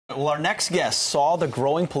Well, our next guest saw the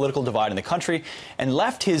growing political divide in the country and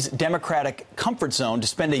left his Democratic comfort zone to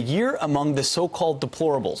spend a year among the so-called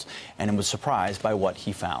deplorables, and was surprised by what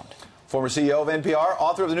he found. Former CEO of NPR,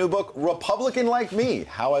 author of the new book, Republican Like Me,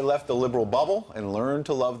 How I Left the Liberal Bubble and Learned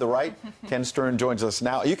to Love the Right. Ken Stern joins us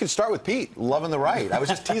now. You can start with Pete, loving the right. I was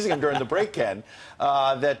just teasing him during the break, Ken,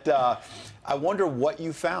 I wonder what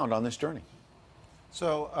you found on this journey.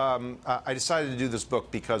 So I decided to do this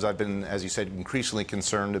book because I've been, as you said, increasingly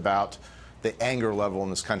concerned about the anger level in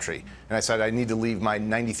this country. And I said I need to leave my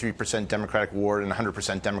 93% Democratic ward and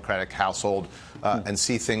 100% Democratic household and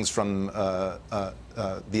see things from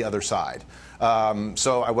the other side.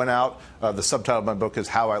 So I went out. The subtitle of my book is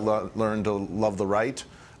How I Learned to Love the Right,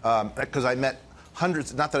 because I met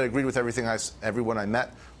hundreds, not that I agreed with everyone I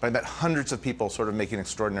met, but I met hundreds of people sort of making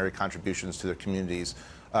extraordinary contributions to their communities,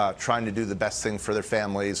 trying to do the best thing for their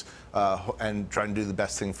families and trying to do the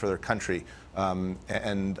best thing for their country.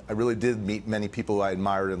 And I really did meet many people who I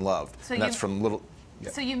admired and loved. So and that's from little... Yeah.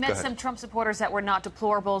 So you met some Trump supporters that were not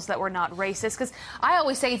deplorables, that were not racist? Because I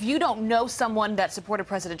always say if you don't know someone that supported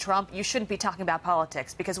President Trump, you shouldn't be talking about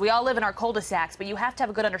politics, because we all live in our cul-de-sacs, but you have to have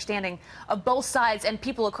a good understanding of both sides and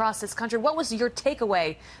people across this country. What was your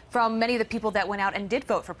takeaway from many of the people that went out and did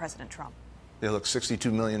vote for President Trump? Yeah, look,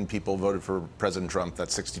 62 million people voted for President Trump.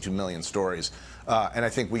 That's 62 million stories. And I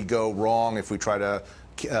think we go wrong if we try to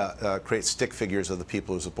create stick figures of the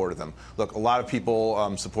people who supported them. Look, a lot of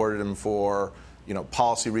people supported him for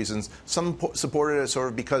policy reasons. Some supported it sort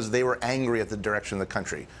of because they were angry at the direction of the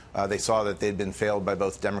country. They saw that they'd been failed by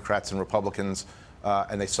both Democrats and Republicans,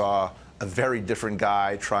 and they saw a very different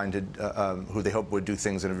guy trying to, who they hoped would do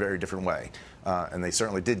things in a very different way. And they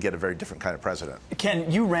certainly did get a very different kind of president.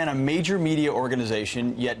 Ken, you ran a major media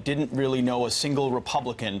organization, yet didn't really know a single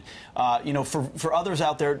Republican. For others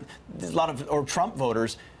out there, a lot of Trump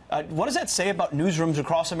voters, what does that say about newsrooms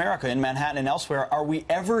across America, in Manhattan and elsewhere? Are we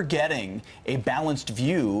ever getting a balanced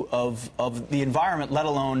view of the environment, let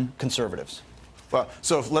alone conservatives? Well,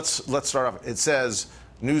 so let's start off. It says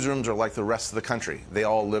newsrooms are like the rest of the country. They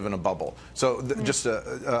all live in a bubble. So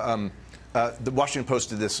the Washington Post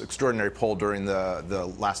did this extraordinary poll during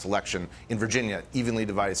the last election in Virginia, evenly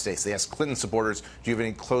divided states. They asked Clinton supporters, do you have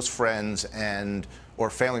any close friends or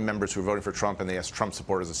family members who are voting for Trump? And they asked Trump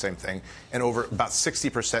supporters the same thing. And about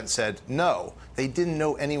 60% said no. They didn't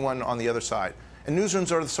know anyone on the other side. And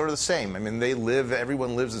newsrooms are sort of the same. I mean,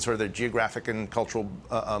 everyone lives in sort of their geographic and cultural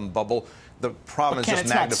bubble. The problem is just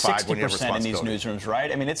magnified when you have responsibility. In these newsrooms,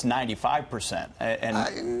 right? I mean, it's 95%.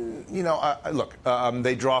 Look,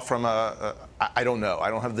 they draw from I don't know. I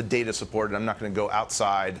don't have the data support, and I'm not going to go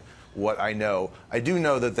outside what I know. I do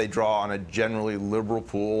know that they draw on a generally liberal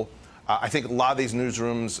pool. I think a lot of these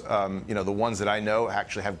newsrooms, the ones that I know,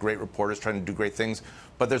 actually have great reporters trying to do great things.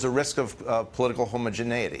 But there's a risk of political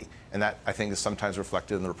homogeneity, and that, I think, is sometimes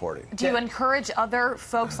reflected in the reporting. Do you encourage other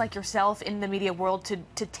folks like yourself in the media world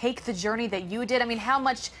to take the journey that you did? I mean, how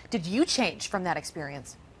much did you change from that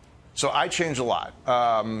experience? So I changed a lot.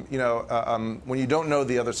 When you don't know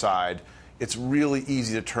the other side, it's really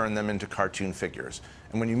easy to turn them into cartoon figures.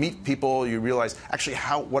 And when you meet people, you realize actually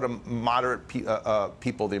what a moderate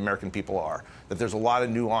people the American people are, that there's a lot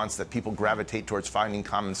of nuance, that people gravitate towards finding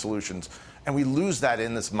common solutions. And we lose that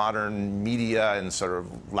in this modern media and sort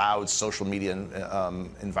of loud social media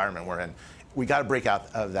environment we're in. We got to break out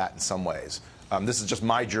of that in some ways. This is just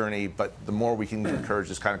my journey, but the more we can encourage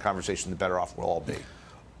this kind of conversation, the better off we'll all be.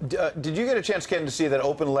 Did you get a chance, Ken, to see that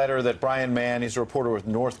open letter that Brian Mann, he's a reporter with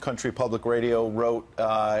North Country Public Radio, wrote?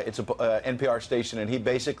 It's an NPR station, and he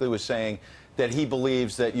basically was saying that he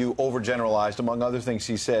believes that you overgeneralized. Among other things,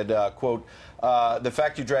 he said, quote, the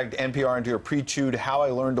fact you dragged NPR into your pre-chewed How I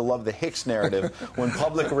Learned to Love the Hicks narrative when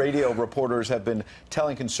public radio reporters have been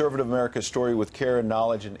telling conservative America's story with care and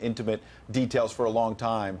knowledge and intimate details for a long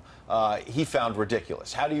time, he found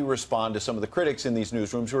ridiculous. How do you respond to some of the critics in these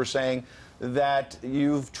newsrooms who are saying that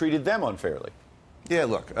you've treated them unfairly? Yeah,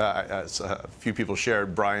 look, a few people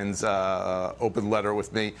shared Brian's open letter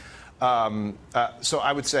with me. So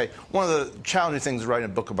I would say one of the challenging things writing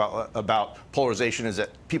a book about polarization is that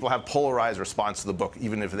people have polarized response to the book,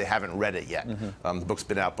 even if they haven't read it yet. The book's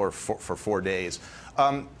been out for 4 days.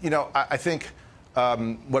 I think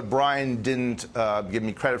what Brian didn't give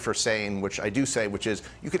me credit for saying, which I do say, which is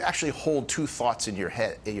you could actually hold two thoughts in your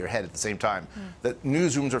head at the same time. That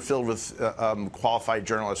newsrooms are filled with qualified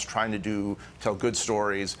journalists trying to tell good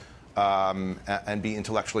stories and be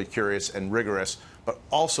intellectually curious and rigorous, but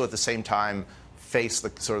also at the same time face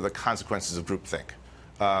the consequences of groupthink.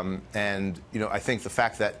 I think the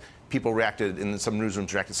fact that people in some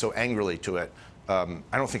newsrooms reacted so angrily to it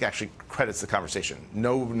I don't think actually credits the conversation.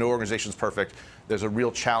 No organization is perfect. There's a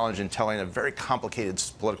real challenge in telling a very complicated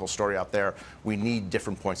political story out there. We need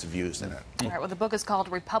different points of views in it. All right, well, the book is called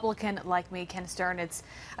Republican Like Me, Ken Stern. It's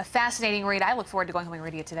a fascinating read. I look forward to going home and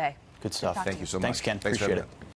reading it today. Good stuff. Thank you so much. Thanks, Ken. Thanks for Appreciate having it. me.